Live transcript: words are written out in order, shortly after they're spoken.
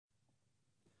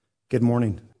Good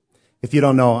morning. If you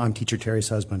don't know, I'm Teacher Terry's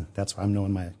husband. That's why I'm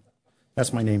knowing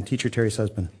that's my name, Teacher Terry's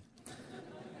husband.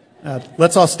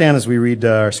 Let's all stand as we read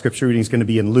our scripture reading. Is going to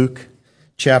be in Luke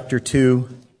chapter 2,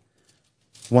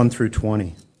 1 through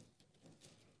 20.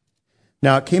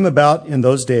 Now it came about in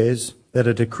those days that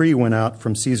a decree went out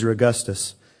from Caesar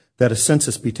Augustus that a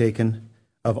census be taken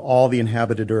of all the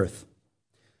inhabited earth.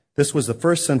 This was the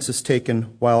first census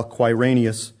taken while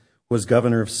Quirinius was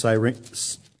governor of Syria.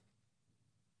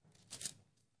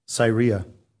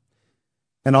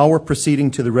 And all were proceeding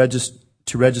to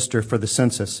register for the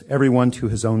census, everyone to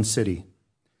his own city.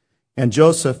 And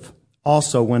Joseph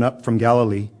also went up from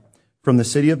Galilee, from the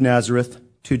city of Nazareth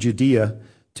to Judea,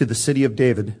 to the city of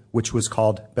David, which was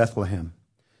called Bethlehem,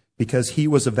 because he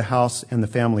was of the house and the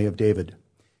family of David,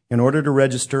 in order to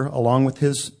register along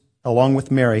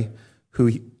with Mary,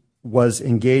 who was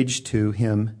engaged to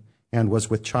him and was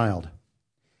with child.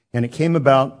 And it came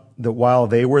about that while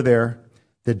they were there,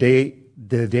 the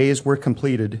days were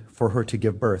completed for her to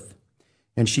give birth.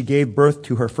 And she gave birth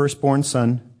to her firstborn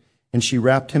son, and she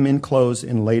wrapped him in clothes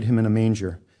and laid him in a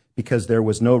manger, because there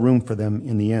was no room for them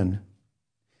in the inn.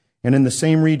 And in the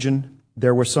same region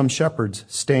there were some shepherds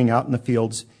staying out in the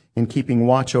fields and keeping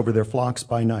watch over their flocks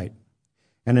by night.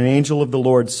 And an angel of the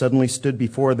Lord suddenly stood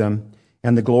before them,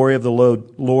 and the glory of the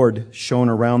Lord shone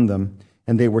around them,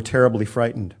 and they were terribly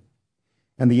frightened.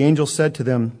 And the angel said to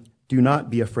them, "Do not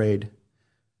be afraid,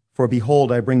 for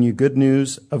behold, I bring you good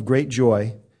news of great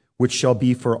joy, which shall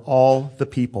be for all the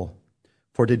people.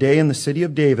 For today in the city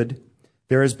of David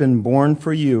there has been born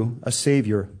for you a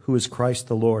Savior, who is Christ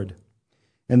the Lord.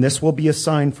 And this will be a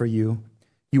sign for you.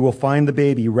 You will find the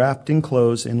baby wrapped in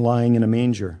clothes and lying in a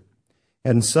manger."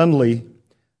 And suddenly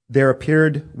there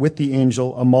appeared with the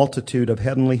angel a multitude of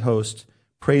heavenly hosts,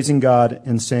 praising God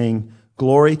and saying,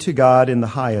 "Glory to God in the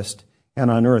highest, and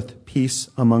on earth peace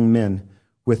among men,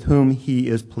 with whom he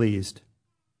is pleased."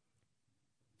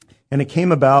 And it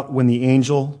came about when the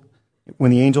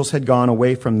angels had gone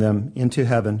away from them into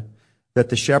heaven, that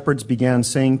the shepherds began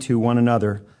saying to one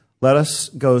another, "Let us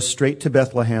go straight to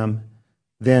Bethlehem,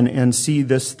 then, and see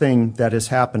this thing that has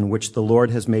happened, which the Lord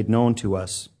has made known to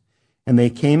us." And they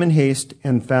came in haste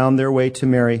and found their way to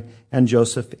Mary and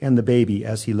Joseph and the baby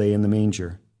as he lay in the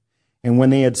manger. And when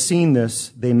they had seen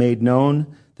this, they made known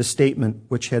the statement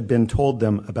which had been told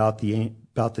them about the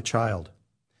child.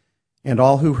 And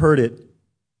all who heard it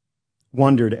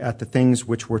wondered at the things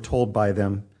which were told by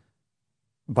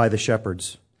the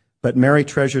shepherds. But Mary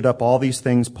treasured up all these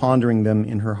things, pondering them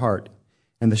in her heart.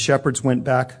 And the shepherds went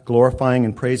back, glorifying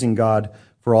and praising God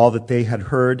for all that they had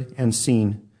heard and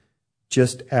seen,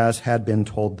 just as had been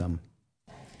told them.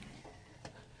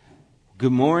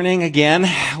 Good morning again.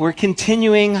 We're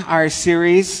continuing our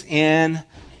series in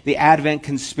the Advent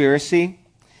Conspiracy.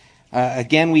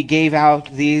 Again, we gave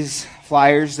out these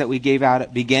flyers that we gave out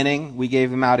at beginning. We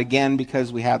gave them out again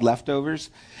because we had leftovers.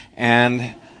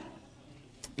 And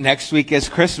next week is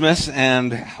Christmas,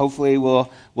 and hopefully we'll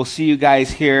see you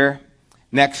guys here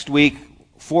next week.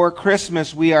 For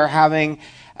Christmas, we are having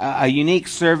a unique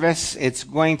service. It's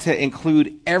going to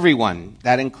include everyone.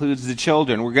 That includes the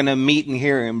children. We're going to meet in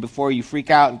here, and before you freak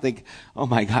out and think, "Oh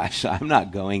my gosh, I'm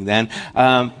not going then."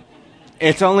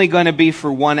 It's only going to be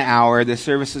for 1 hour. The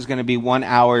service is going to be 1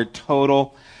 hour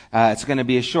total. It's going to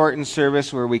be a shortened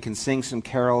service where we can sing some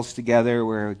carols together,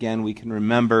 where again we can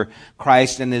remember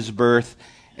Christ and his birth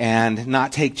and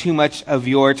not take too much of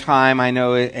your time. I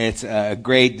know it's a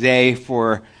great day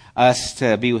for us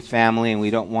to be with family, and we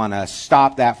don't want to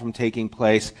stop that from taking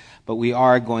place, but we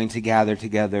are going to gather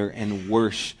together and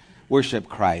worship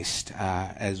Christ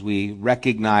as we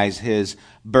recognize his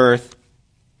birth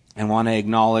and want to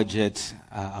acknowledge it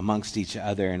amongst each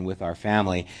other and with our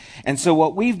family. And so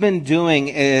what we've been doing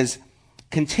is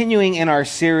continuing in our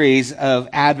series of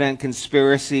Advent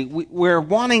Conspiracy. We're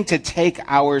wanting to take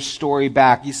our story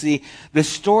back. You see, the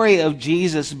story of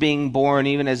Jesus being born,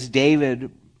 even as Dave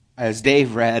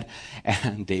read,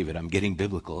 and David, I'm getting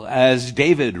biblical, as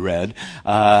David read,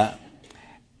 and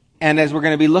as we're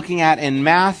going to be looking at in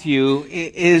Matthew,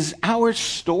 is our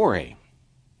story.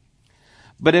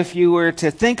 But if you were to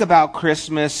think about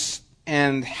Christmas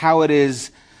and how it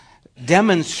is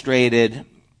demonstrated,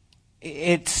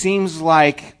 it seems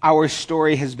like our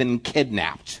story has been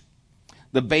kidnapped.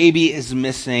 The baby is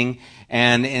missing,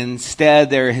 and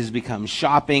instead there has become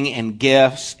shopping and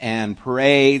gifts and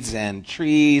parades and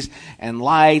trees and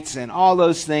lights and all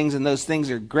those things, and those things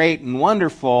are great and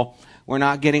wonderful. We're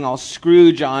not getting all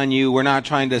Scrooge on you. We're not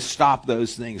trying to stop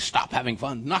those things. Stop having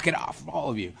fun. Knock it off, all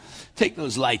of you. Take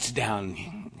those lights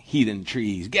down. heathen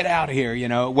trees. Get out of here,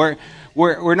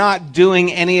 We're not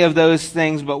doing any of those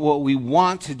things, but what we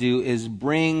want to do is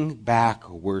bring back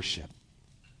worship.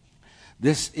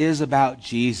 This is about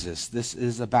Jesus. This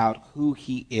is about who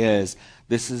he is.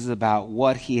 This is about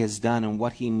what he has done and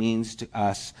what he means to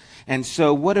us. And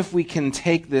so what if we can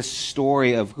take this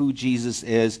story of who Jesus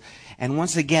is and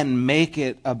once again make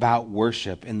it about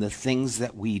worship in the things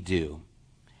that we do,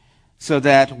 so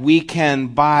that we can,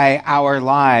 by our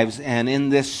lives and in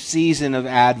this season of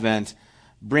Advent,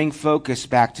 bring focus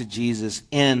back to Jesus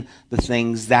in the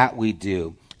things that we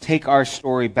do. Take our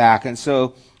story back. And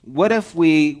so what if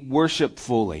we worship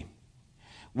fully?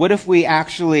 What if we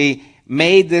actually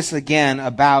made this again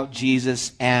about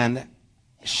Jesus and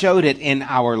showed it in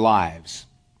our lives?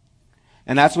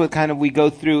 And that's what kind of we go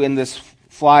through in this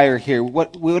flyer here.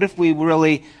 What if we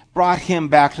really brought him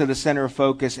back to the center of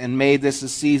focus and made this a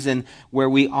season where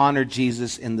we honor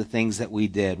Jesus in the things that we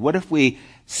did? What if we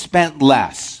spent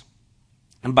less?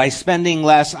 And by spending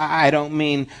less, I don't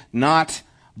mean not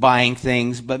buying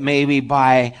things, but maybe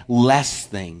buy less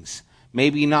things.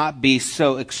 Maybe not be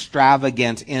so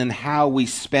extravagant in how we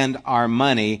spend our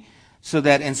money, so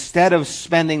that instead of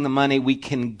spending the money, we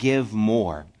can give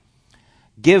more.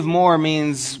 Give more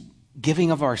means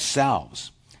giving of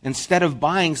ourselves. Instead of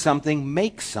buying something,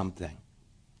 make something.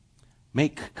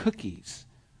 Make cookies.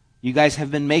 You guys have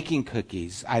been making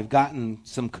cookies. I've gotten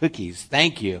some cookies.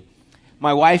 Thank you.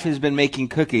 My wife has been making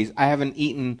cookies. I haven't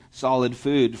eaten solid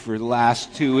food for the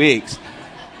last 2 weeks.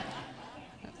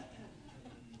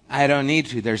 I don't need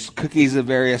to. There's cookies of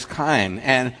various kind.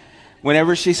 And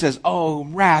whenever she says, "Oh,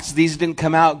 rats, these didn't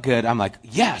come out good," I'm like,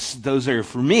 "Yes, those are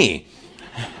for me."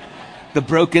 The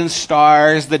broken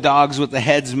stars, the dogs with the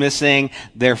heads missing,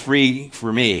 they're free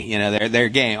for me. They're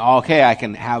game. Okay, I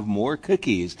can have more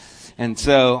cookies. And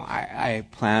so I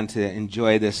plan to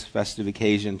enjoy this festive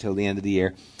occasion till the end of the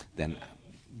year.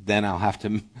 Then I'll have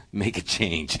to make a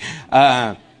change.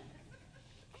 So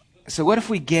what if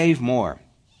we gave more?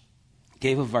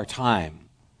 Gave of our time,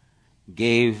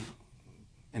 gave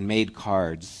and made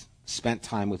cards, spent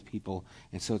time with people.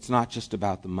 And so it's not just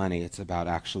about the money, it's about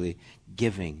actually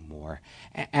giving more.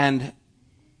 And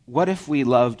what if we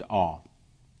loved all?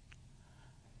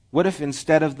 What if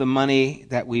instead of the money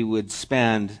that we would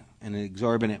spend in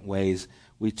exorbitant ways,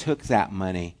 we took that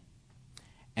money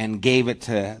and gave it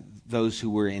to those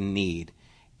who were in need?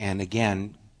 And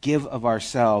again, give of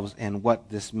ourselves and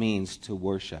what this means to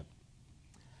worship.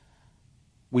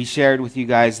 We shared with you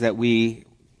guys that we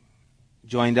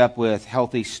joined up with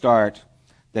Healthy Start,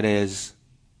 that is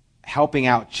helping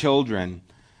out children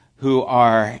who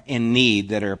are in need,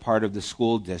 that are part of the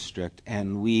school district.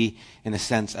 And we, in a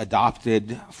sense,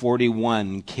 adopted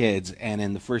 41 kids. And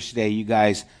in the first day, you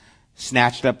guys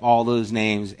snatched up all those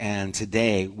names. And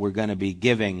today, we're going to be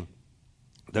giving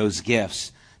those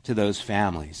gifts to those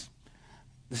families.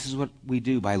 This is what we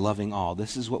do by loving all.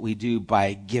 This is what we do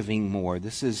by giving more.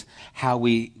 This is how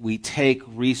we take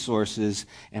resources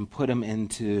and put them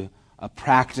into a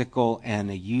practical and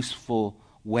a useful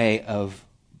way of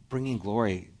bringing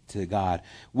glory to God.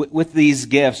 With these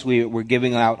gifts, we're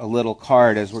giving out a little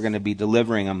card as we're going to be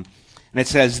delivering them. And it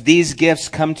says, "These gifts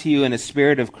come to you in a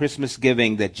spirit of Christmas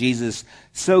giving that Jesus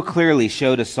so clearly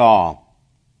showed us all.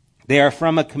 They are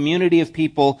from a community of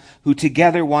people who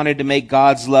together wanted to make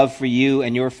God's love for you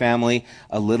and your family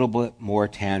a little bit more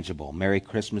tangible. Merry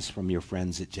Christmas from your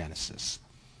friends at Genesis."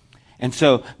 And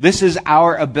so this is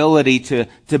our ability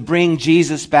to bring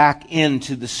Jesus back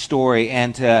into the story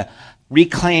and to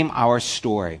reclaim our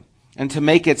story and to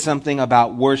make it something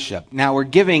about worship. Now, we're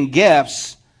giving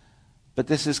gifts, but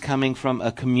this is coming from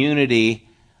a community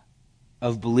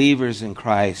of believers in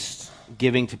Christ,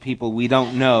 giving to people we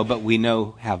don't know, but we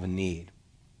know have a need.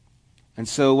 And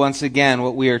so once again,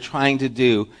 what we are trying to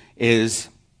do is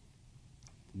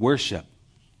worship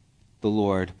the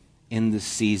Lord in this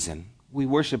season. We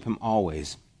worship him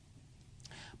always,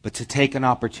 but to take an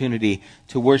opportunity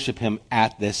to worship him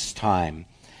at this time.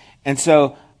 And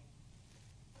so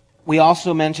we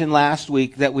also mentioned last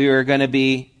week that we were going to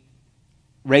be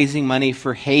raising money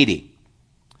for Haiti,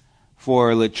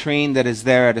 for a latrine that is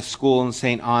there at a school in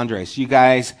St. Andres. You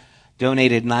guys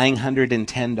donated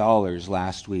 $910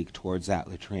 last week towards that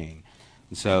latrine.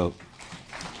 And so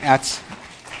that's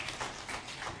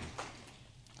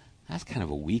kind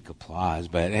of a weak applause,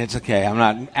 but it's okay. I'm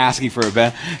not asking for a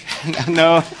bet.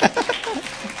 No.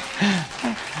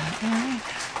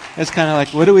 It's kind of like,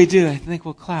 what do we do? I think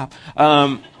we'll clap.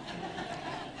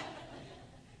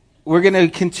 We're going to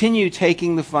continue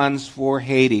taking the funds for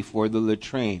Haiti, for the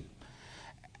latrine,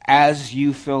 as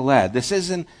you feel led. This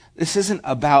isn't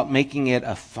about making it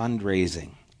a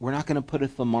fundraising. We're not going to put a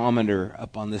thermometer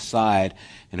up on the side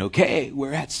and, okay,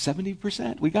 we're at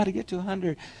 70%. We got to get to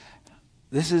 100.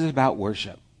 This is about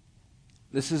worship.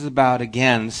 This is about,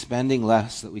 again, spending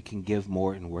less so that we can give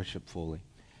more and worship fully.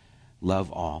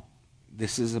 Love all.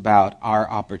 This is about our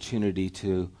opportunity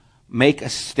to make a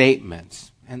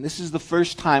statement. And this is the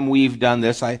first time we've done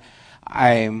this.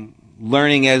 I'm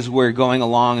learning as we're going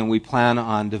along, and we plan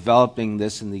on developing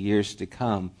this in the years to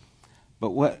come. But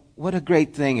what a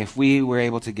great thing if we were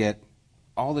able to get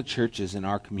all the churches in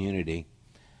our community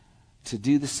to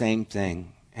do the same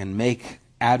thing and make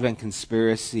Advent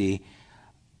Conspiracy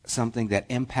something that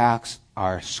impacts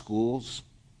our schools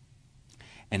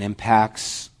and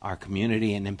impacts our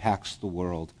community and impacts the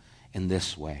world in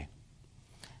this way.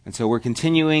 And so we're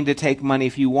continuing to take money.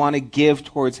 If you want to give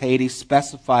towards Haiti,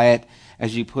 specify it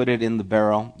as you put it in the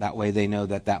barrel. That way they know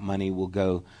that that money will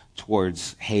go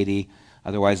towards Haiti.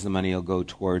 Otherwise, the money will go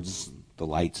towards the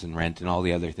lights and rent and all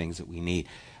the other things that we need.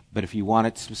 But if you want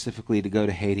it specifically to go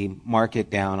to Haiti, mark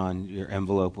it down on your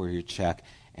envelope or your check,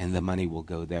 and the money will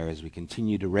go there. As we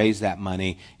continue to raise that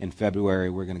money in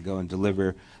February, we're going to go and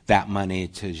deliver that money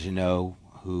to Jeannot,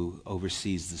 who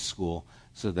oversees the school,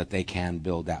 so that they can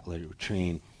build that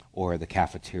latrine or the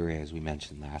cafeteria, as we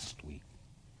mentioned last week.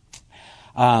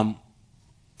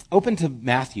 Open to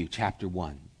Matthew chapter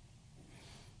 1.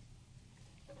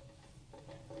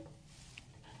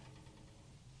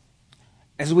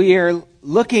 As we are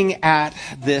looking at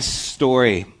this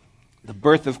story, the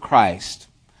birth of Christ,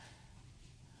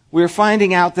 we're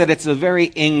finding out that it's a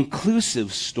very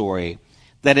inclusive story,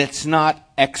 that it's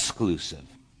not exclusive.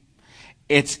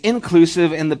 It's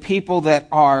inclusive in the people that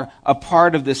are a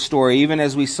part of this story, even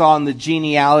as we saw in the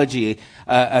genealogy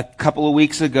a couple of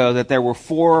weeks ago, that there were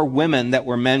 4 women that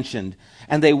were mentioned.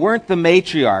 And they weren't the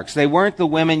matriarchs. They weren't the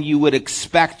women you would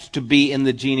expect to be in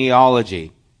the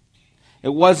genealogy. It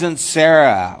wasn't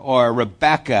Sarah or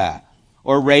Rebecca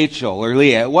or Rachel or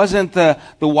Leah. It wasn't the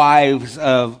wives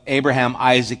of Abraham,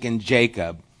 Isaac, and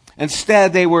Jacob.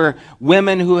 Instead, they were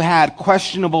women who had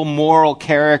questionable moral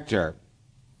character.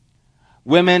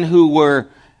 Women who were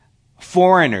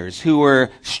foreigners, who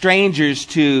were strangers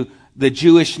to the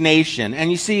Jewish nation. And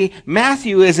you see,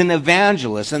 Matthew is an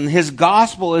evangelist, and his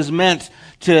gospel is meant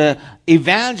to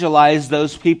evangelize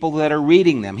those people that are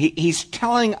reading them. He's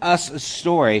telling us a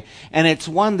story, and it's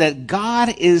one that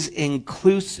God is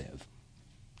inclusive,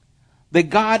 that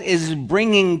God is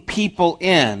bringing people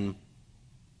in.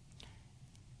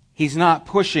 He's not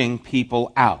pushing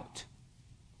people out.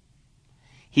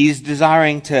 He's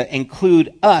desiring to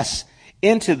include us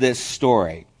into this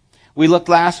story. We looked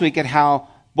last week at how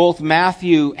both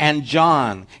Matthew and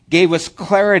John gave us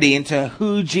clarity into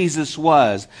who Jesus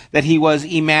was, that he was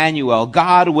Emmanuel,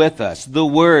 God with us, the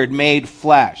Word made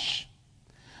flesh.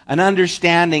 An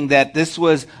understanding that this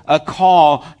was a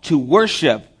call to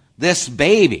worship this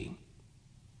baby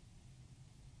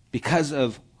because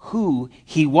of who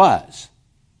he was.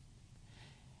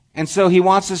 And so he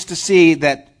wants us to see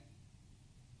that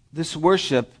this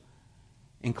worship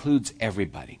includes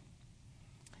everybody.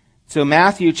 So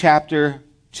Matthew chapter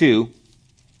 2,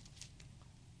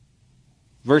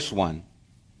 verse 1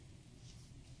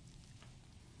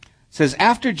 says,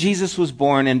 "After Jesus was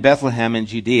born in Bethlehem in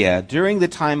Judea, during the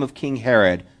time of King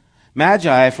Herod,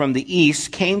 Magi from the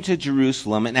east came to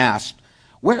Jerusalem and asked,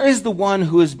 'Where is the one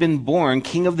who has been born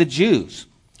King of the Jews?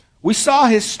 We saw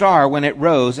his star when it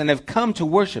rose and have come to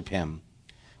worship him.'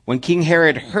 When King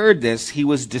Herod heard this, he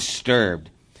was disturbed,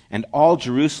 and all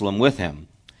Jerusalem with him.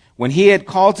 When he had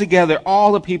called together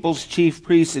all the people's chief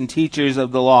priests and teachers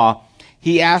of the law,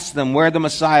 he asked them where the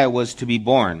Messiah was to be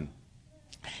born.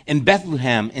 'In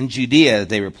Bethlehem in Judea,'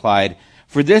 they replied,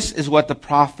 'for this is what the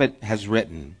prophet has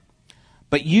written.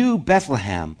 But you,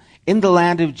 Bethlehem, in the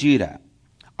land of Judah,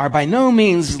 are by no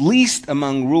means least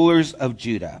among rulers of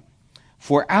Judah.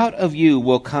 For out of you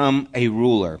will come a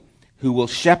ruler who will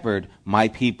shepherd my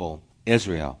people,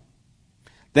 Israel.'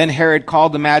 Then Herod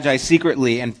called the Magi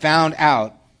secretly and found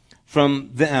out from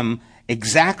them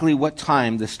exactly what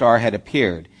time the star had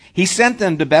appeared. He sent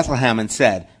them to Bethlehem and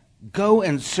said, 'Go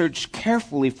and search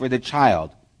carefully for the child.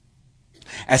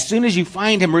 As soon as you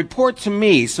find him, report to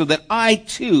me so that I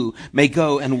too may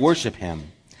go and worship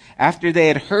him.' After they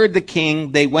had heard the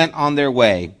king, they went on their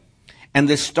way. And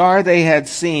the star they had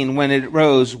seen when it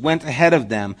rose went ahead of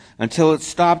them until it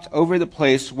stopped over the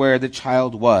place where the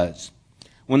child was.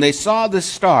 When they saw the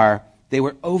star, they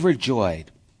were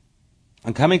overjoyed.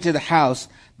 And coming to the house,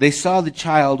 they saw the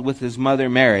child with his mother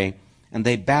Mary, and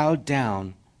they bowed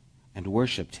down and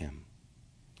worshipped him.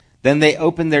 Then they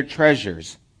opened their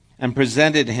treasures and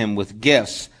presented him with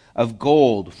gifts of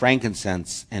gold,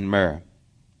 frankincense, and myrrh.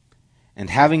 And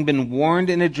having been warned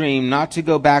in a dream not to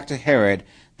go back to Herod,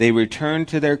 they returned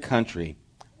to their country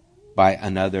by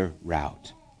another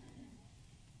route.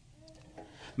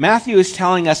 Matthew is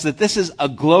telling us that this is a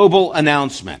global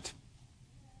announcement.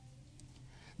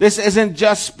 This isn't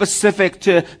just specific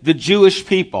to the Jewish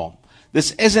people.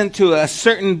 This isn't to a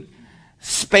certain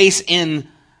space in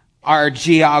our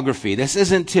geography. This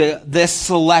isn't to this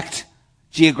select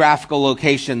geographical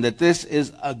location. That this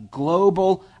is a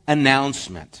global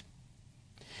announcement.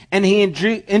 And he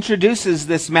introduces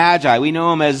this magi. We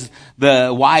know them as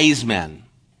the wise men.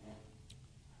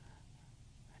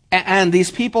 And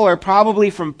these people are probably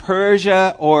from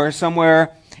Persia or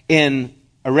somewhere in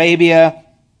Arabia.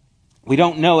 We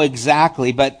don't know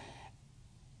exactly, but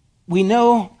we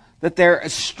know that they're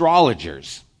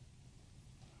astrologers.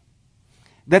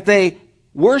 That they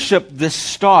worship the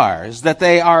stars, that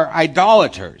they are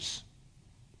idolaters.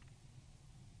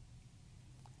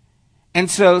 And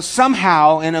so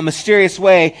somehow, in a mysterious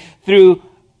way, through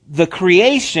the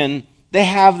creation, they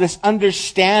have this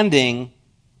understanding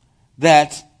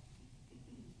that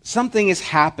something is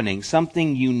happening,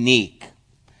 something unique.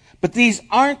 But these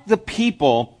aren't the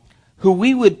people who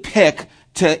we would pick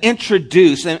to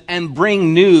introduce and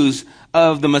bring news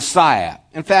of the Messiah.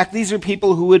 In fact, these are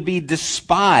people who would be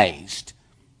despised.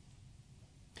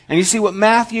 And you see, what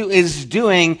Matthew is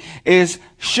doing is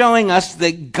showing us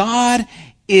that God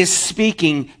is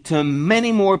speaking to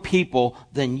many more people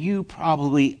than you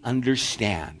probably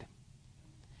understand.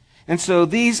 And so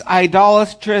these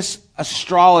idolatrous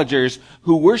astrologers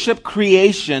who worship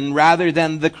creation rather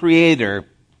than the Creator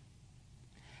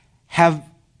have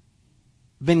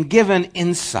been given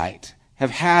insight,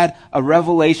 have had a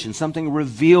revelation, something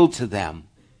revealed to them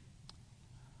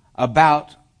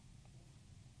about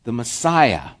the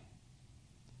Messiah,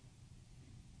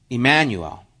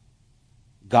 Emmanuel,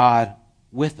 God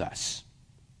with us.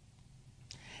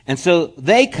 And so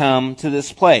they come to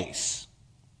this place.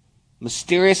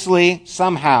 Mysteriously,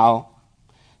 somehow,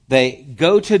 they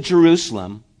go to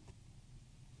Jerusalem,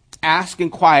 ask,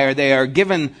 inquire. They are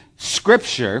given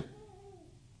Scripture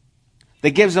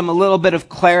that gives them a little bit of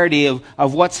clarity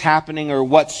of what's happening or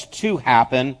what's to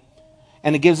happen.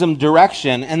 And it gives them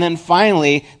direction. And then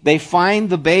finally, they find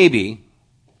the baby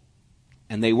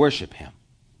and they worship him.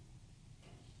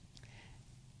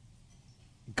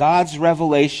 God's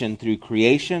revelation through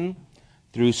creation,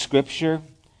 through Scripture,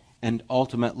 and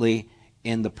ultimately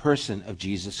in the person of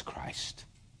Jesus Christ.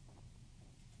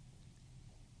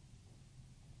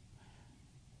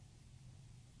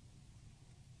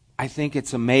 I think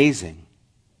it's amazing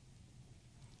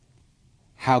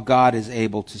how God is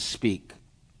able to speak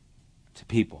to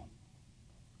people.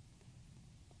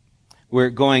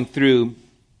 We're going through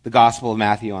the Gospel of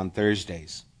Matthew on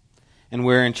Thursdays, and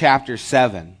we're in chapter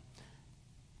 7.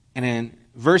 And in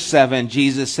verse 7,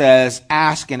 Jesus says,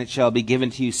 "Ask and it shall be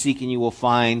given to you, seek and you will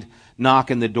find,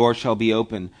 knock and the door shall be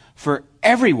opened. For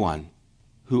everyone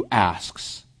who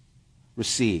asks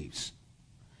receives,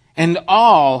 and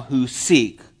all who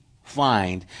seek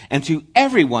find, and to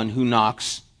everyone who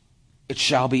knocks it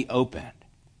shall be opened."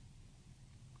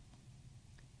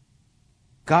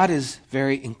 God is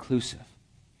very inclusive.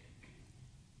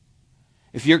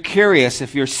 If you're curious,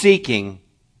 if you're seeking,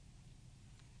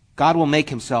 God will make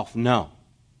himself known.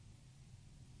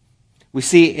 We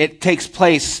see it takes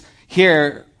place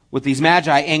here with these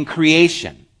magi in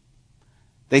creation.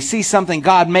 They see something,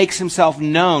 God makes himself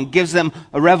known, gives them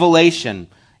a revelation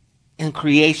in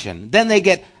creation. Then they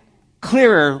get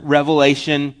clearer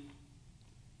revelation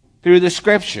through the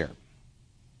Scripture.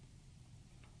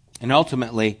 And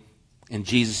ultimately, in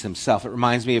Jesus himself. It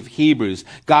reminds me of Hebrews.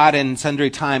 God in sundry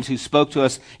times who spoke to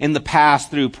us in the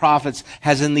past through prophets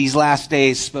has in these last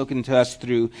days spoken to us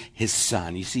through his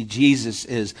Son. You see, Jesus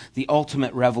is the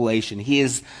ultimate revelation. He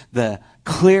is the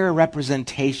clear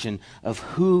representation of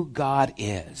who God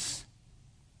is.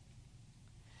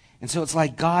 And so it's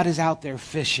like God is out there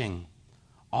fishing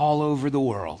all over the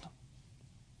world.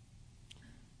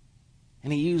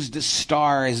 And he used a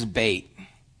star as bait.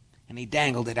 And he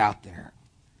dangled it out there.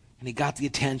 And he got the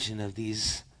attention of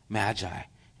these magi.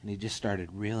 And he just started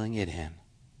reeling it in.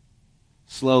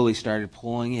 Slowly started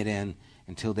pulling it in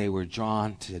until they were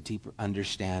drawn to a deeper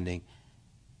understanding.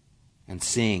 And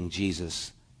seeing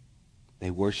Jesus, they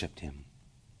worshiped him.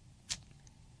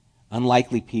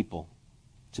 Unlikely people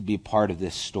to be part of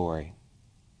this story.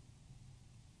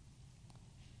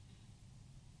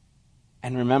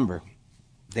 And remember,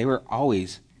 they were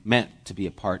always meant to be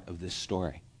a part of this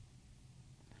story.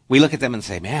 We look at them and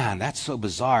say, man, that's so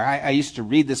bizarre. I used to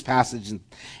read this passage,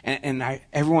 and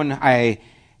everyone I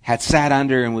had sat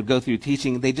under and would go through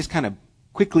teaching, they just kind of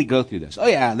quickly go through this. Oh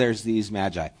yeah, there's these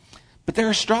magi. But they're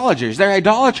astrologers. They're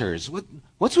idolaters.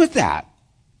 What's with that?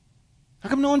 How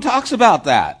come no one talks about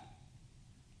that?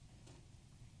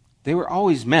 They were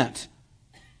always meant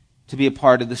to be a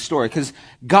part of the story, because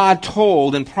God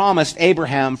told and promised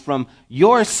Abraham, from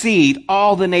your seed,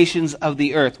 all the nations of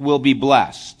the earth will be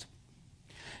blessed.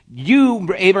 You,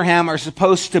 Abraham, are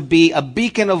supposed to be a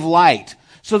beacon of light,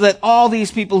 so that all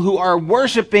these people who are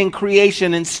worshiping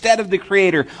creation instead of the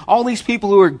Creator, all these people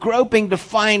who are groping to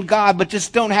find God but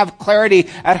just don't have clarity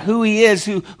at who He is,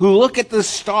 who look at the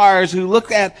stars, who look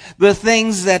at the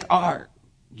things that are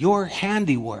your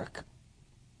handiwork,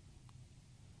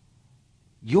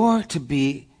 you're to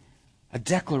be a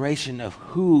declaration of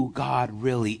who God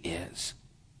really is.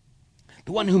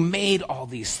 The one who made all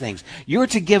these things. You're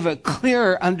to give a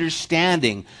clearer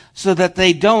understanding so that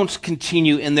they don't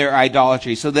continue in their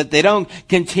idolatry, so that they don't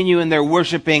continue in their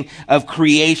worshiping of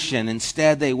creation.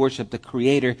 Instead, they worship the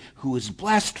Creator who is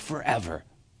blessed forever.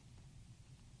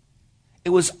 It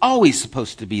was always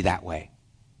supposed to be that way.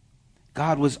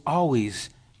 God was always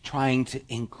trying to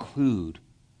include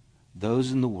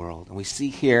those in the world. And we see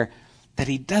here that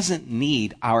He doesn't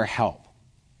need our help.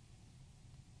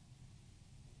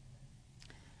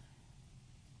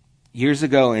 Years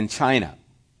ago in China,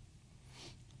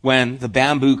 when the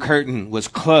bamboo curtain was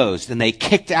closed and they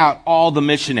kicked out all the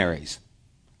missionaries,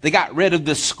 they got rid of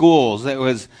the schools. It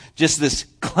was just this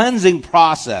cleansing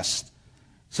process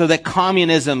so that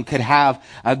communism could have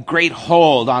a great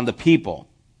hold on the people.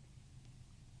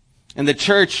 And the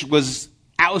church was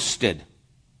ousted.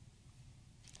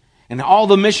 And all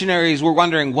the missionaries were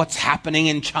wondering, what's happening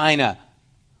in China?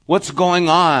 What's going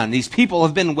on? These people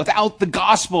have been without the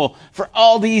gospel for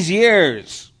all these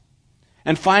years.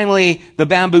 And finally, the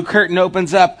bamboo curtain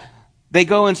opens up. They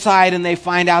go inside and they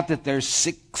find out that there's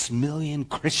 6 million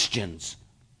Christians.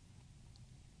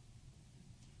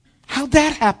 How'd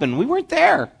that happen? We weren't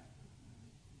there.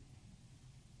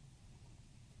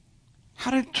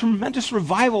 How did tremendous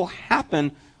revival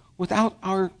happen without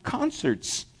our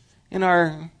concerts and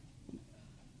our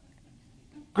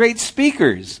great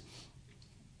speakers?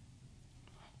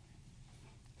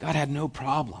 God had no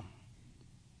problem.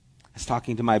 I was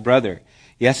talking to my brother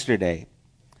yesterday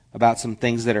about some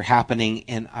things that are happening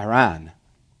in Iran.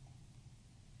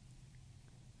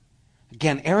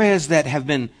 Again, areas that have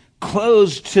been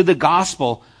closed to the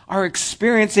gospel are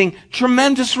experiencing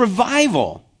tremendous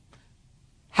revival.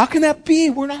 How can that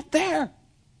be? We're not there.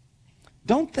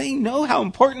 Don't they know how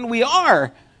important we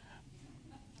are?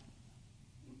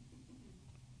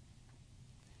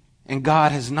 And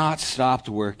God has not stopped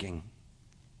working.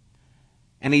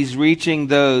 And He's reaching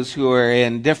those who are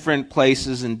in different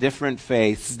places and different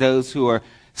faiths. Those who are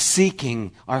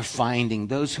seeking are finding.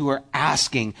 Those who are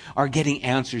asking are getting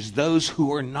answers. Those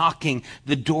who are knocking,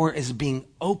 the door is being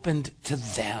opened to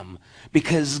them.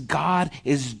 Because God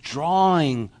is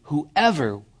drawing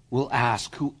whoever will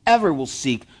ask, whoever will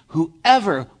seek,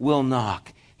 whoever will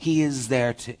knock. He is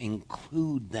there to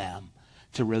include them,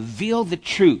 to reveal the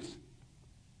truth.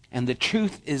 And the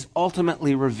truth is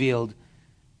ultimately revealed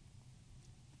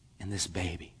in this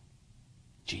baby,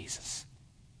 Jesus.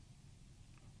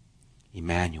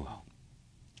 Emmanuel,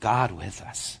 God with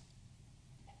us.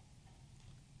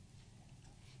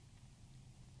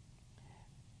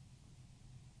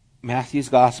 Matthew's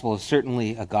gospel is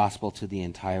certainly a gospel to the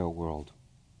entire world.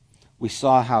 We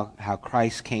saw how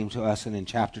Christ came to us, and in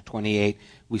chapter 28,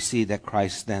 we see that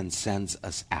Christ then sends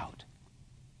us out.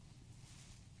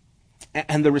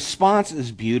 And the response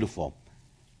is beautiful.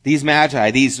 These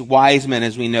magi, these wise men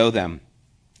as we know them,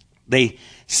 they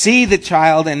see the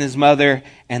child and his mother,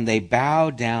 and they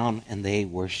bow down and they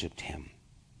worshiped Him.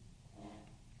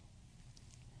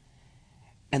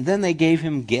 And then they gave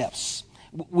Him gifts.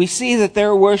 We see that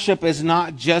their worship is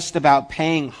not just about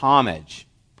paying homage,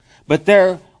 but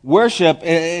their worship,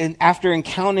 after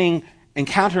encountering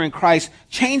Christ,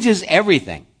 changes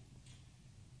everything.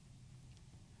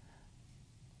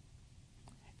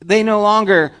 They no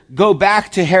longer go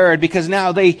back to Herod because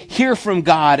now they hear from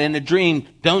God in a dream,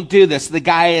 don't do this. The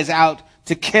guy is out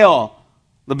to kill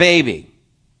the baby.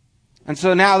 And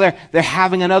so now they're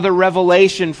having another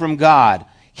revelation from God,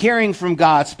 hearing from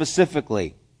God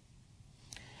specifically.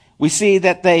 We see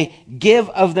that they give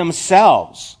of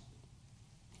themselves.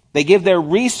 They give their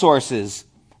resources,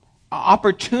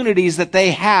 opportunities that they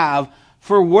have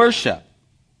for worship.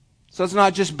 So it's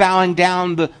not just bowing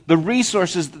down. The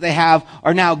resources that they have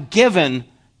are now given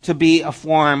to be a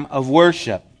form of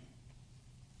worship.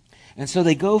 And so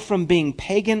they go from being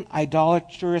pagan,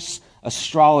 idolatrous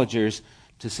astrologers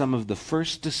to some of the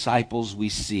first disciples we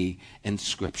see in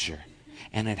Scripture.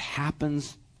 And it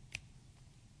happens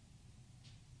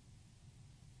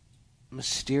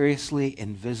mysteriously,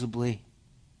 invisibly,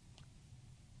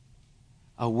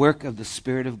 a work of the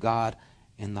Spirit of God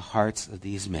in the hearts of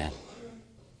these men,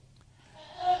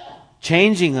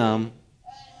 changing them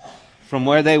from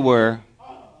where they were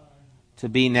to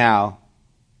be now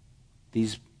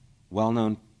these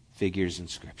well-known figures in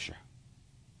Scripture.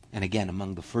 And again,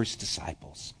 among the first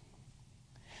disciples.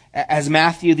 As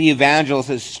Matthew the evangelist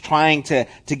is trying to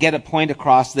get a point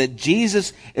across that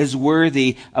Jesus is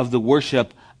worthy of the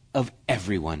worship of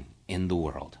everyone in the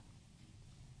world.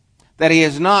 That he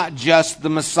is not just the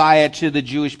Messiah to the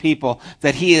Jewish people,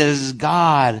 that he is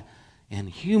God in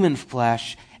human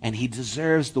flesh, and he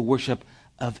deserves the worship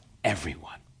of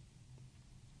everyone.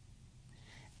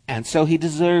 And so he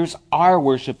deserves our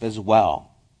worship as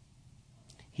well.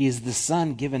 He is the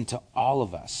Son given to all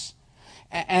of us.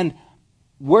 And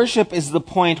worship is the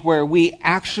point where we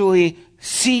actually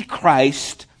see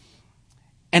Christ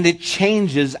and it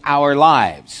changes our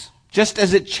lives, just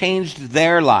as it changed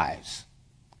their lives.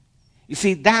 You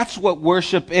see, that's what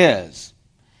worship is.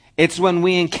 It's when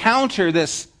we encounter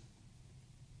this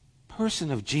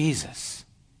person of Jesus.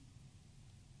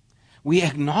 We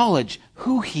acknowledge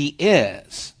who he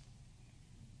is.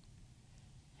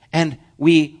 And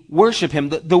we worship him.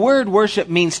 The word worship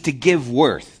means to give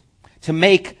worth, to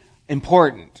make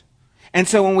important. And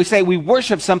so when we say we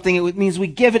worship something, it means we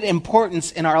give it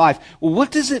importance in our life. Well, what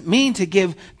does it mean to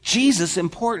give Jesus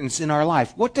importance in our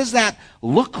life? What does that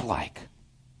look like?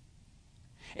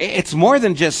 It's more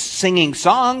than just singing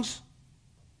songs.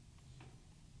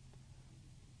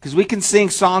 Because we can sing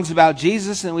songs about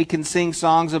Jesus and we can sing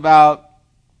songs about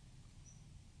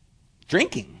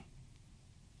drinking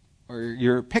or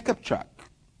your pickup truck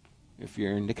if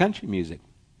you're into country music.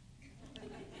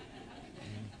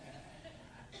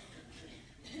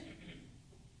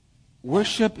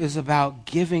 Worship is about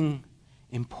giving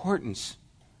importance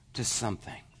to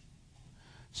something.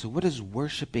 So what does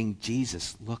worshiping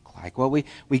Jesus look like? Well,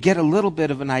 we get a little bit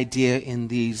of an idea in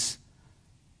these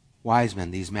wise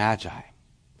men, these magi.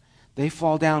 They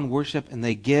fall down, worship, and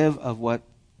they give of what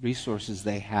resources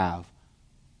they have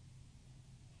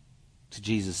to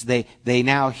Jesus. They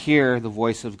now hear the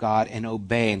voice of God and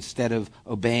obey. Instead of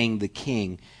obeying the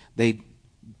king, they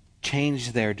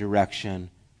change their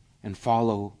direction and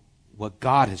follow what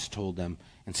God has told them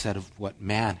instead of what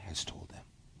man has told them.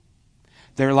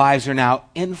 Their lives are now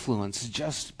influenced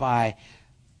just by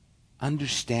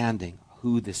understanding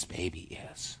who this baby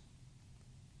is.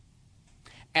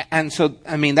 And so,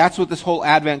 that's what this whole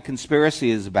Advent conspiracy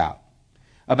is about.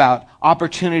 About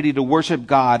opportunity to worship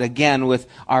God again with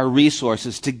our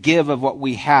resources, to give of what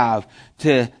we have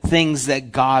to things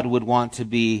that God would want to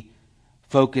be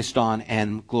focused on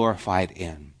and glorified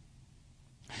in.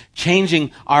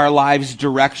 Changing our lives'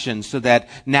 direction so that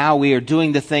now we are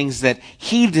doing the things that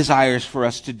he desires for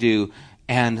us to do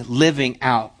and living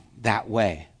out that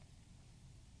way.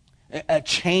 A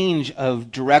change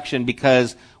of direction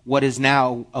because what is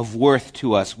now of worth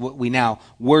to us, what we now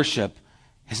worship,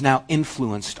 has now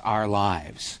influenced our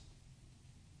lives.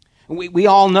 We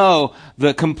all know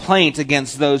the complaint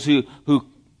against those who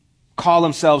call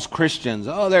themselves Christians.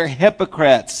 Oh, they're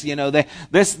hypocrites.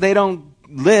 They don't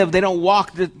live, they don't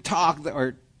walk the talk,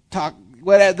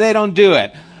 whatever, they don't do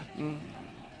it.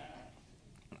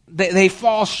 They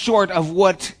fall short of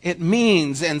what it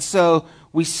means. And so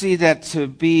we see that to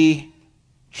be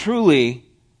truly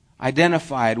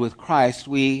identified with Christ,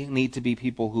 we need to be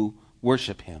people who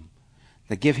worship him,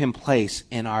 that give him place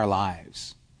in our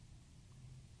lives.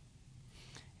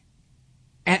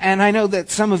 And I know that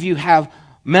some of you have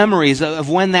memories of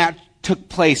when that took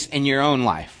place in your own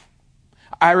life.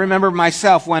 I remember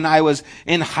myself when I was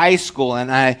in high school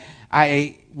and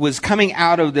I was coming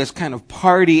out of this kind of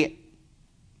party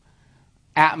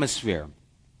atmosphere.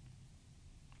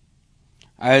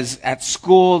 I was at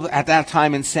school at that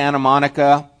time in Santa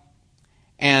Monica,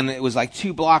 and it was like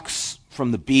 2 blocks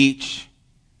from the beach.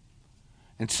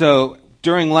 And so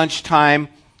during lunchtime,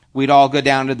 we'd all go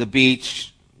down to the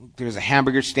beach. There was a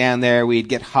hamburger stand there. We'd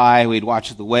get high. We'd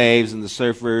watch the waves and the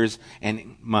surfers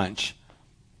and munch.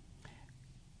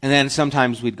 And then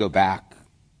sometimes we'd go back.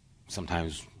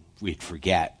 Sometimes we'd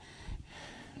forget.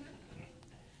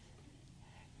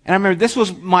 And I remember this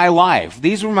was my life.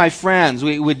 These were my friends.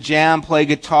 We would jam, play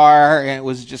guitar, and it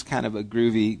was just kind of a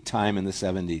groovy time in the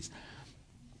 70s.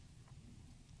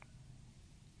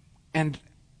 And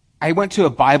I went to a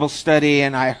Bible study,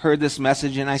 and I heard this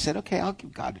message, and I said, okay, I'll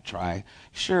give God a try.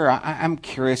 Sure, I'm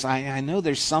curious. I know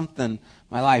there's something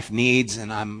my life needs,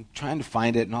 and I'm trying to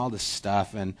find it and all this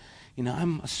stuff. And,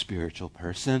 I'm a spiritual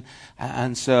person.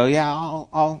 And so, yeah,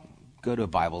 I'll go to a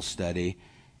Bible study.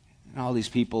 And all these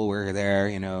people were there,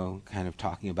 kind of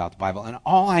talking about the Bible. And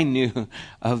all I knew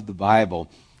of the Bible,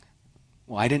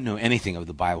 well, I didn't know anything of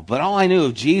the Bible, but all I knew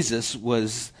of Jesus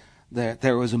was that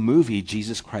there was a movie,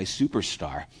 Jesus Christ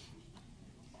Superstar.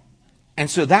 And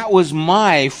so that was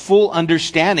my full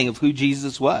understanding of who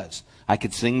Jesus was. I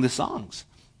could sing the songs.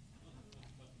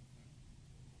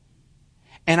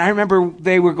 And I remember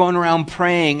they were going around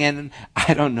praying, and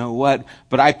I don't know what,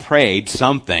 but I prayed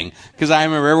something. Because I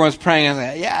remember everyone was praying, I was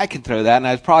like, yeah, I can throw that. And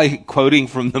I was probably quoting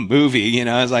from the movie,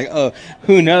 I was like, oh,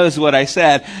 who knows what I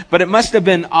said. But it must have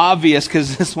been obvious,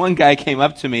 because this one guy came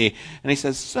up to me, and he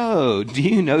says, so, do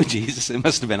you know Jesus? It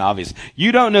must have been obvious.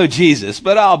 You don't know Jesus,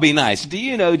 but I'll be nice. Do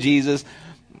you know Jesus?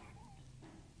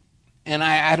 And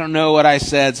I don't know what I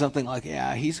said, something like,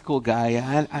 yeah, he's a cool guy.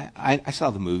 Yeah, I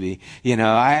saw the movie.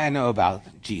 I know about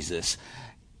Jesus.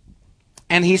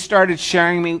 And he started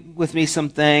sharing with me some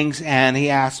things, and he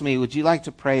asked me, would you like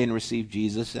to pray and receive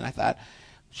Jesus? And I thought,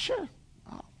 sure,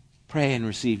 I'll pray and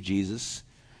receive Jesus.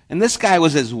 And this guy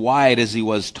was as wide as he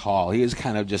was tall. He was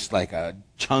kind of just like a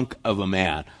chunk of a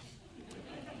man.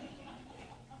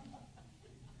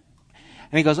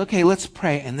 And he goes, okay, let's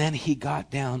pray. And then he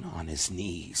got down on his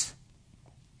knees.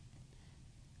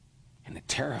 And it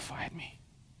terrified me.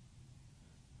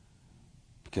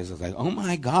 Because I was like, oh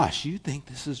my gosh, you think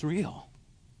this is real?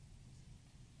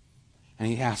 And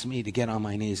he asked me to get on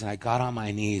my knees, and I got on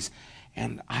my knees,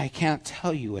 and I can't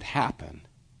tell you what happened.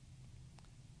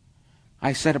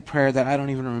 I said a prayer that I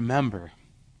don't even remember.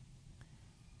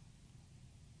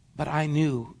 But I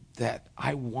knew that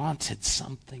I wanted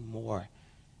something more,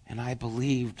 and I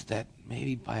believed that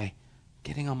maybe by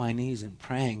getting on my knees and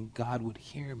praying, God would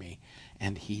hear me.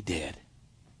 And he did.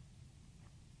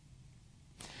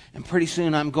 And pretty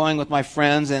soon I'm going with my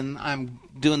friends and I'm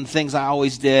doing the things I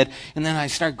always did. And then I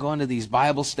start going to these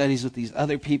Bible studies with these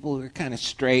other people who are kind of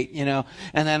straight, and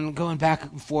then going back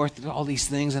and forth to all these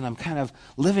things. And I'm kind of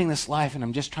living this life and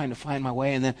I'm just trying to find my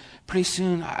way. And then pretty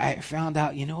soon I found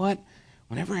out, you know what?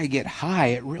 Whenever I get high,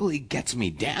 it really gets me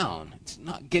down. It's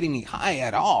not getting me high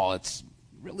at all. It's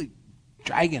really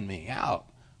dragging me out.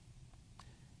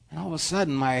 And all of a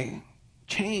sudden my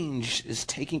change is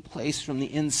taking place from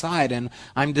the inside, and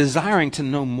I'm desiring to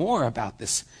know more about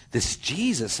this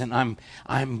Jesus, and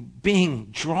I'm being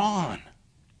drawn.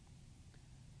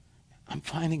 I'm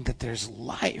finding that there's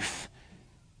life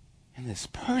in this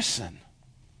person,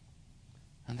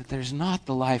 and that there's not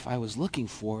the life I was looking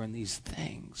for in these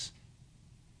things,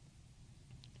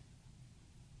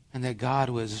 and that God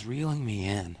was reeling me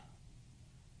in.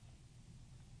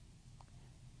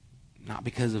 Not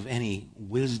because of any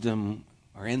wisdom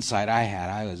or insight I had.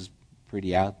 I was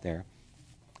pretty out there.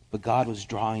 But God was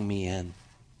drawing me in.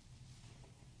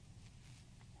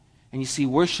 And you see,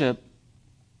 worship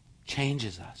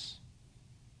changes us.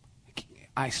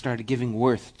 I started giving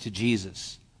worth to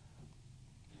Jesus.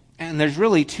 And there's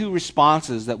really two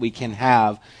responses that we can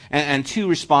have, and two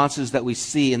responses that we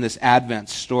see in this Advent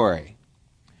story.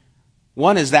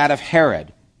 One is that of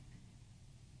Herod.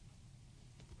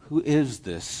 Who is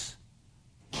this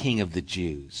King of the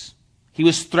Jews? He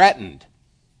was threatened.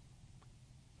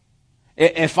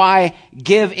 If I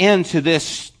give in to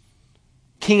this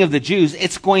King of the Jews,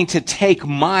 it's going to take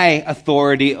my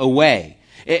authority away.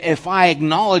 If I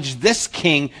acknowledge this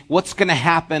king, what's going to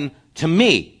happen to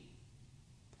me?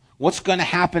 What's going to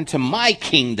happen to my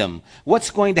kingdom?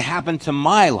 What's going to happen to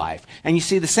my life? And you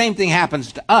see, the same thing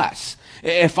happens to us.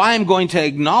 If I'm going to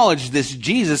acknowledge this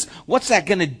Jesus, what's that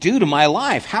going to do to my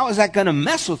life? How is that going to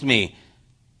mess with me?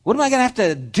 What am I going to have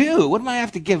to do? What am I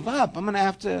have to give up? I'm going to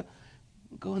have to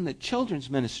go in the children's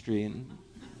ministry and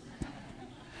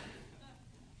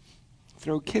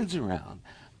throw kids around.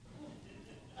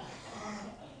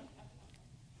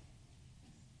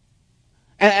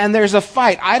 And there's a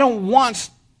fight. I don't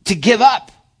want to give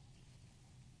up.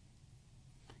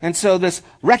 And so this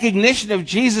recognition of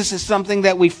Jesus is something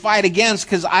that we fight against,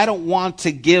 because I don't want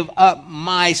to give up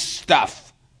my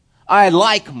stuff. I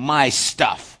like my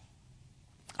stuff.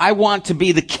 I want to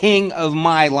be the king of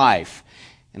my life.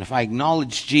 And if I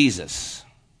acknowledge Jesus,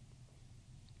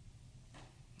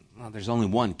 well, there's only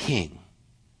one king.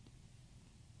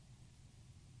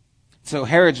 So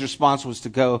Herod's response was to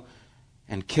go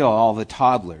and kill all the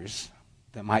toddlers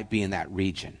that might be in that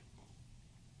region.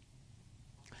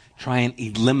 Try and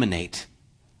eliminate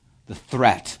the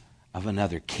threat of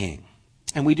another king.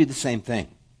 And we do the same thing.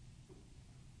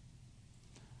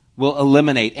 We'll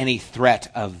eliminate any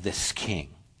threat of this king.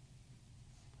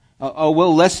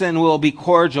 We'll listen, we'll be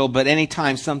cordial, but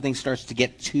anytime something starts to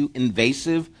get too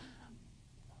invasive,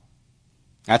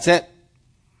 that's it.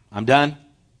 I'm done.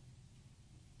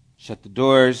 Shut the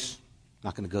doors.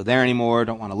 Not going to go there anymore.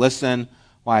 Don't want to listen.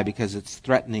 Why? Because it's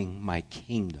threatening my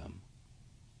kingdom.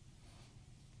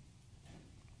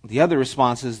 The other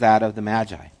response is that of the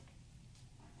Magi.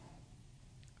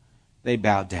 They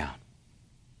bowed down.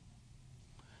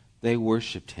 They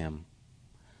worshiped him.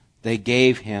 They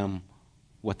gave him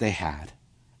what they had,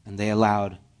 and they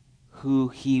allowed who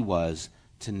he was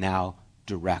to now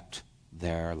direct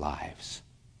their lives.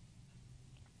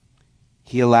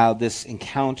 He allowed this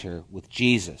encounter with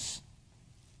Jesus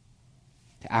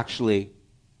to actually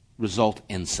result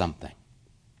in something.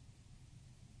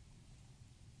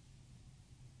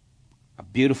 A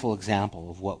beautiful example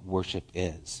of what worship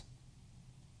is.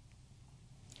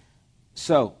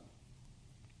 So,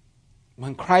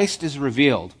 when Christ is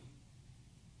revealed,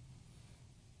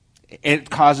 it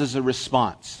causes a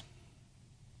response,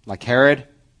 like Herod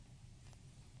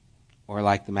or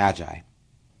like the Magi.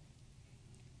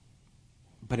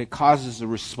 But it causes a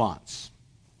response.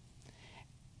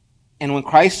 And when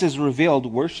Christ is revealed,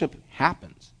 worship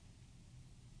happens.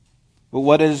 But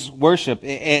what is worship?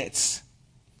 It's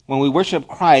when we worship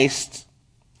Christ,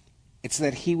 it's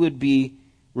that he would be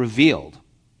revealed.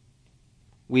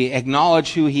 We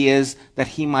acknowledge who he is, that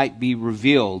he might be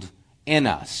revealed in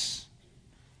us.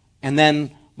 And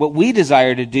then what we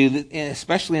desire to do,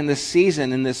 especially in this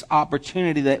season, in this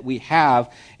opportunity that we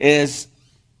have, is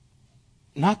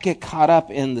not get caught up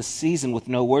in the season with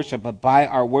no worship, but by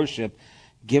our worship,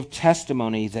 give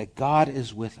testimony that God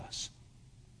is with us.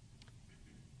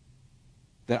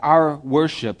 That our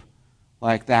worship,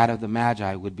 like that of the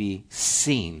Magi, would be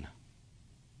seen,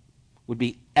 would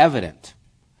be evident,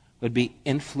 would be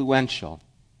influential,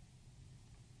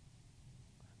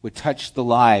 would touch the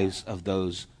lives of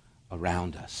those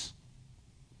around us.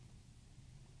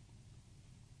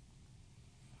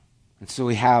 And so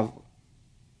we have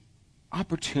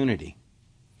opportunity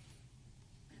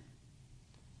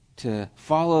to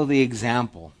follow the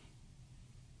example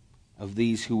of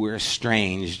these who were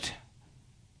estranged,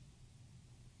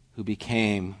 who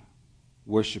became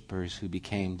worshipers, who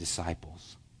became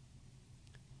disciples.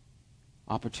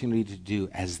 Opportunity to do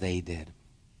as they did.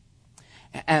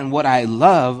 And what I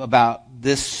love about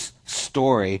this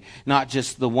story, not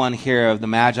just the one here of the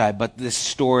Magi, but this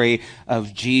story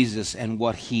of Jesus and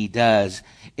what he does,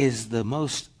 is the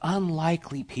most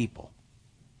unlikely people.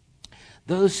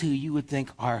 Those who you would think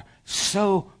are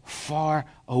so far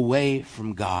away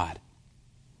from God.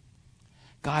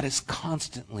 God is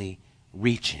constantly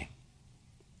reaching.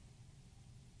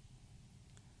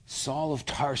 Saul of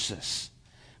Tarsus,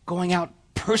 going out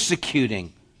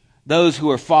persecuting those who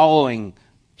are following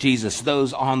Jesus,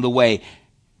 those on the way,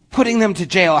 putting them to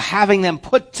jail, having them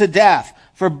put to death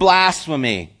for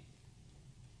blasphemy.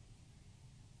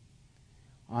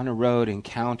 On a road,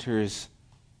 encounters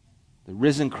the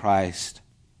risen Christ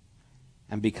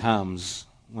and becomes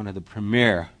one of the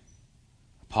premier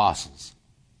apostles.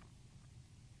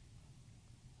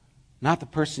 Not the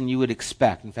person you would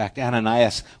expect. In fact,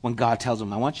 Ananias, when God tells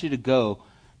him, I want you to go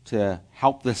to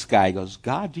help this guy, he goes,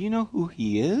 God, do you know who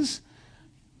he is?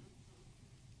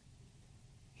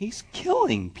 He's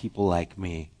killing people like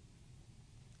me.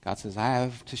 God says, I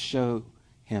have to show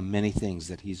him many things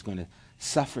that he's going to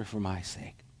suffer for my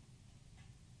sake.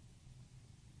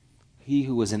 He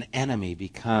who was an enemy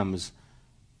becomes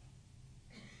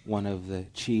one of the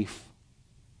chief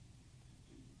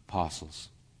apostles.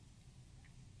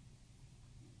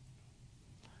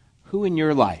 Who in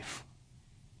your life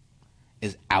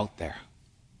is out there?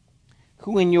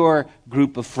 Who in your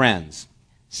group of friends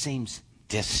seems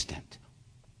distant?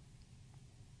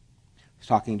 I was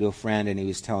talking to a friend and he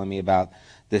was telling me about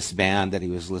this band that he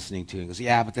was listening to. He goes,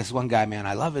 yeah, but this one guy, man,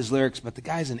 I love his lyrics, but the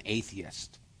guy's an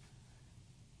atheist.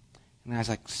 And I was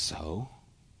like, so?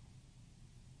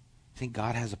 Think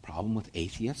God has a problem with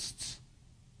atheists?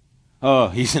 Oh,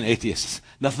 he's an atheist.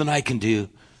 Nothing I can do.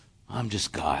 I'm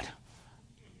just God.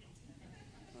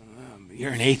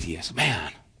 You're an atheist,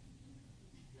 man.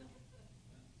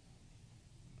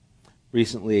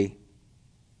 Recently,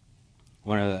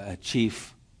 one of the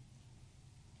chief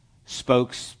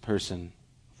spokesperson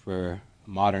for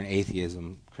modern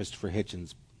atheism, Christopher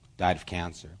Hitchens, died of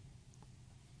cancer.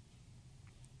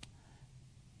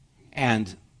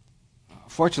 And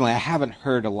fortunately, I haven't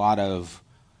heard a lot of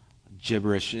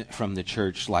gibberish from the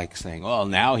church like saying, well,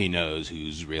 now he knows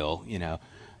who's real,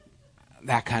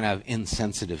 that kind of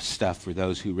insensitive stuff for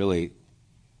those who really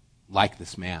like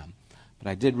this man. But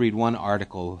I did read one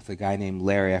article with a guy named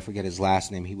Larry, I forget his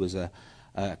last name. He was a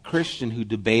Christian who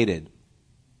debated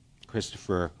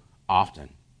Christopher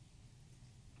often.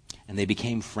 And they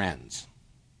became friends.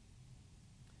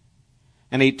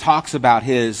 And he talks about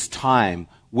his time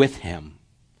with him,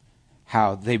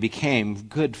 how they became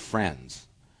good friends.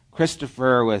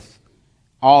 Christopher, with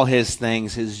all his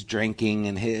things, his drinking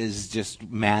and his just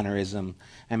mannerism.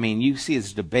 I mean, you see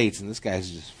his debates, and this guy's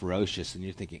just ferocious, and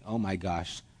you're thinking, oh my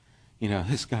gosh,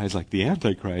 this guy's like the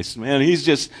Antichrist, man. He's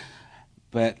just...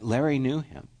 But Larry knew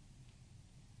him.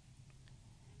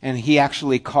 And he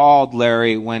actually called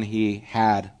Larry when he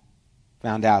had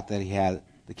found out that he had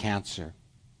the cancer.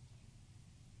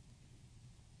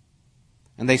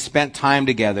 And they spent time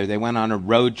together. They went on a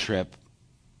road trip,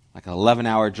 like an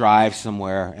 11-hour drive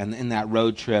somewhere. And in that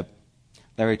road trip,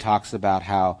 Larry talks about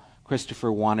how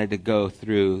Christopher wanted to go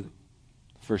through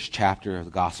the first chapter of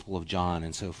the Gospel of John.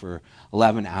 And so for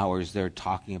 11 hours, they're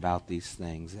talking about these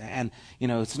things. And,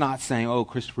 it's not saying, oh,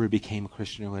 Christopher became a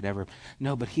Christian or whatever.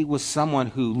 No, but he was someone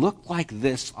who looked like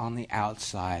this on the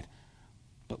outside,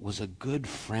 but was a good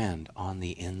friend on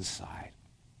the inside.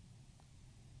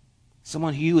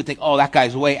 Someone who you would think, oh, that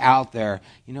guy's way out there.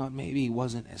 Maybe he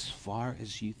wasn't as far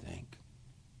as you think.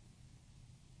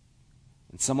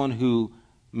 And someone who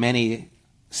many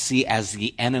see as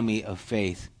the enemy of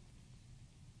faith,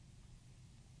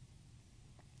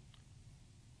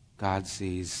 God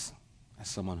sees as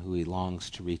someone who he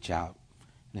longs to reach out.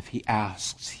 And if he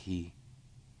asks, he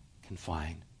can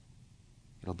find.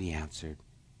 It'll be answered.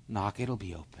 Knock, it'll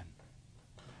be open.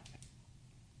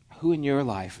 Who in your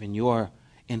life, in your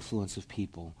influence of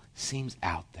people, seems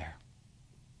out there?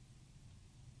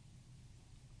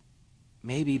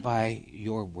 Maybe by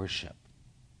your worship,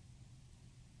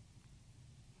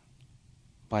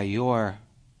 by your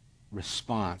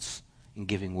response in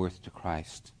giving worth to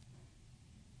Christ.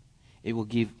 It will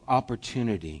give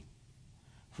opportunity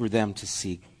for them to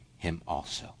seek him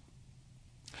also.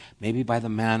 Maybe by the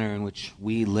manner in which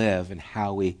we live and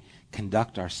how we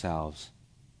conduct ourselves,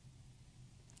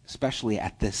 especially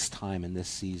at this time in this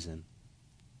season,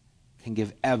 can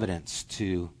give evidence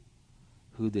to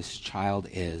who this child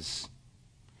is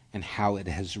and how it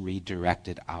has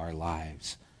redirected our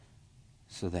lives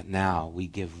so that now we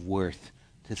give worth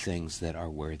to things that are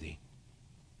worthy.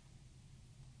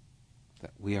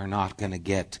 That we are not going to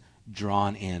get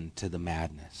drawn into the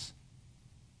madness.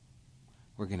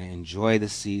 We're going to enjoy the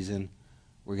season.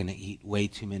 We're going to eat way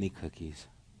too many cookies.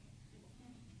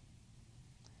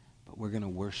 But we're going to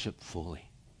worship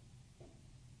fully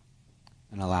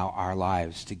and allow our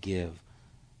lives to give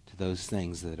to those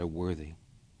things that are worthy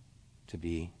to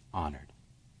be honored.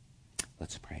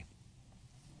 Let's pray.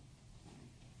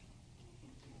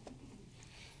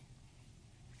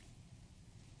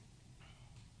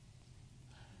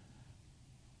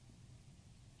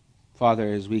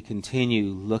 Father, as we continue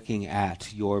looking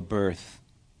at your birth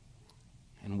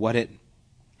and what it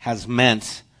has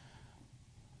meant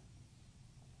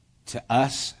to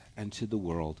us and to the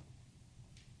world,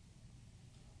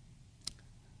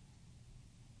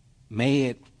 may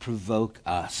it provoke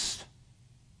us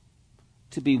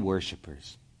to be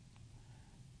worshipers.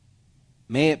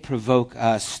 May it provoke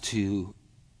us to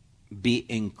be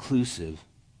inclusive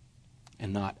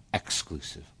and not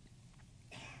exclusive.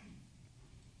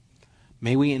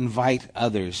 May we invite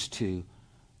others to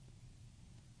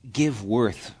give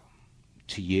worth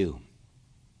to you.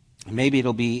 Maybe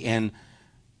it'll be in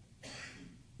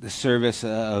the service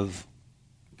of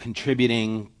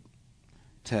contributing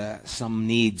to some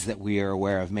needs that we are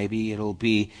aware of. Maybe it'll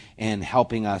be in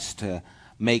helping us to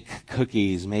make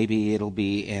cookies. Maybe it'll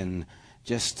be in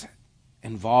just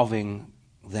involving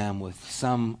them with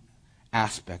some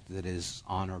aspect that is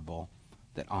honorable,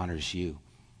 that honors you.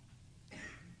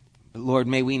 But Lord,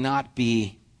 may we not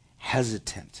be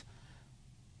hesitant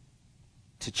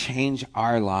to change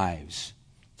our lives,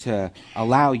 to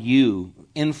allow you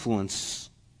influence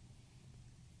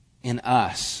in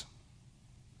us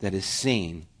that is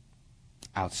seen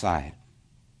outside.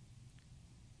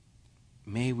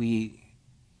 May we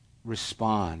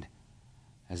respond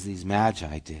as these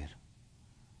magi did,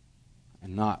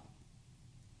 and not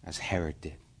as Herod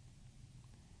did.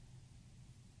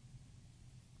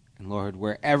 And Lord,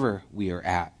 wherever we are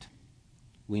at,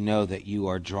 we know that you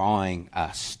are drawing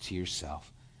us to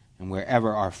yourself. And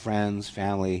wherever our friends,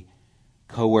 family,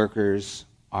 co-workers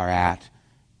are at,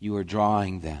 you are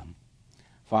drawing them.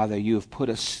 Father, you have put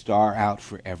a star out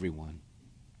for everyone,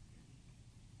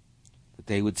 that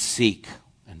they would seek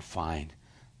and find,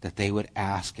 that they would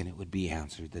ask and it would be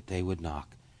answered, that they would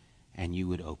knock and you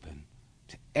would open.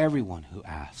 To everyone who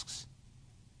asks,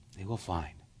 they will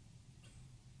find.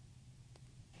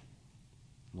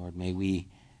 Lord, may we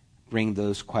bring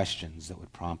those questions that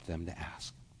would prompt them to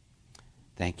ask.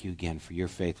 Thank you again for your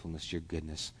faithfulness, your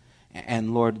goodness.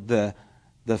 And Lord, the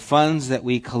funds that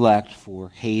we collect for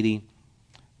Haiti,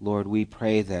 Lord, we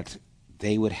pray that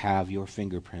they would have your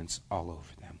fingerprints all over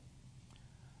them.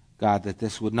 God, that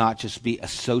this would not just be a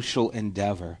social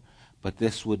endeavor, but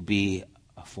this would be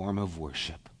a form of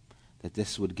worship, that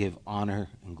this would give honor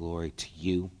and glory to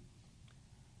you,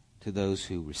 to those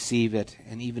who receive it,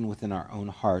 and even within our own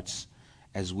hearts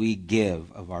as we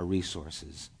give of our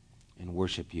resources and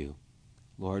worship you.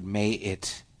 Lord, may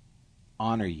it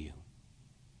honor you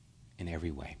in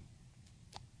every way.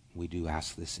 We do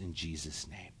ask this in Jesus'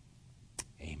 name.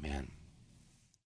 Amen.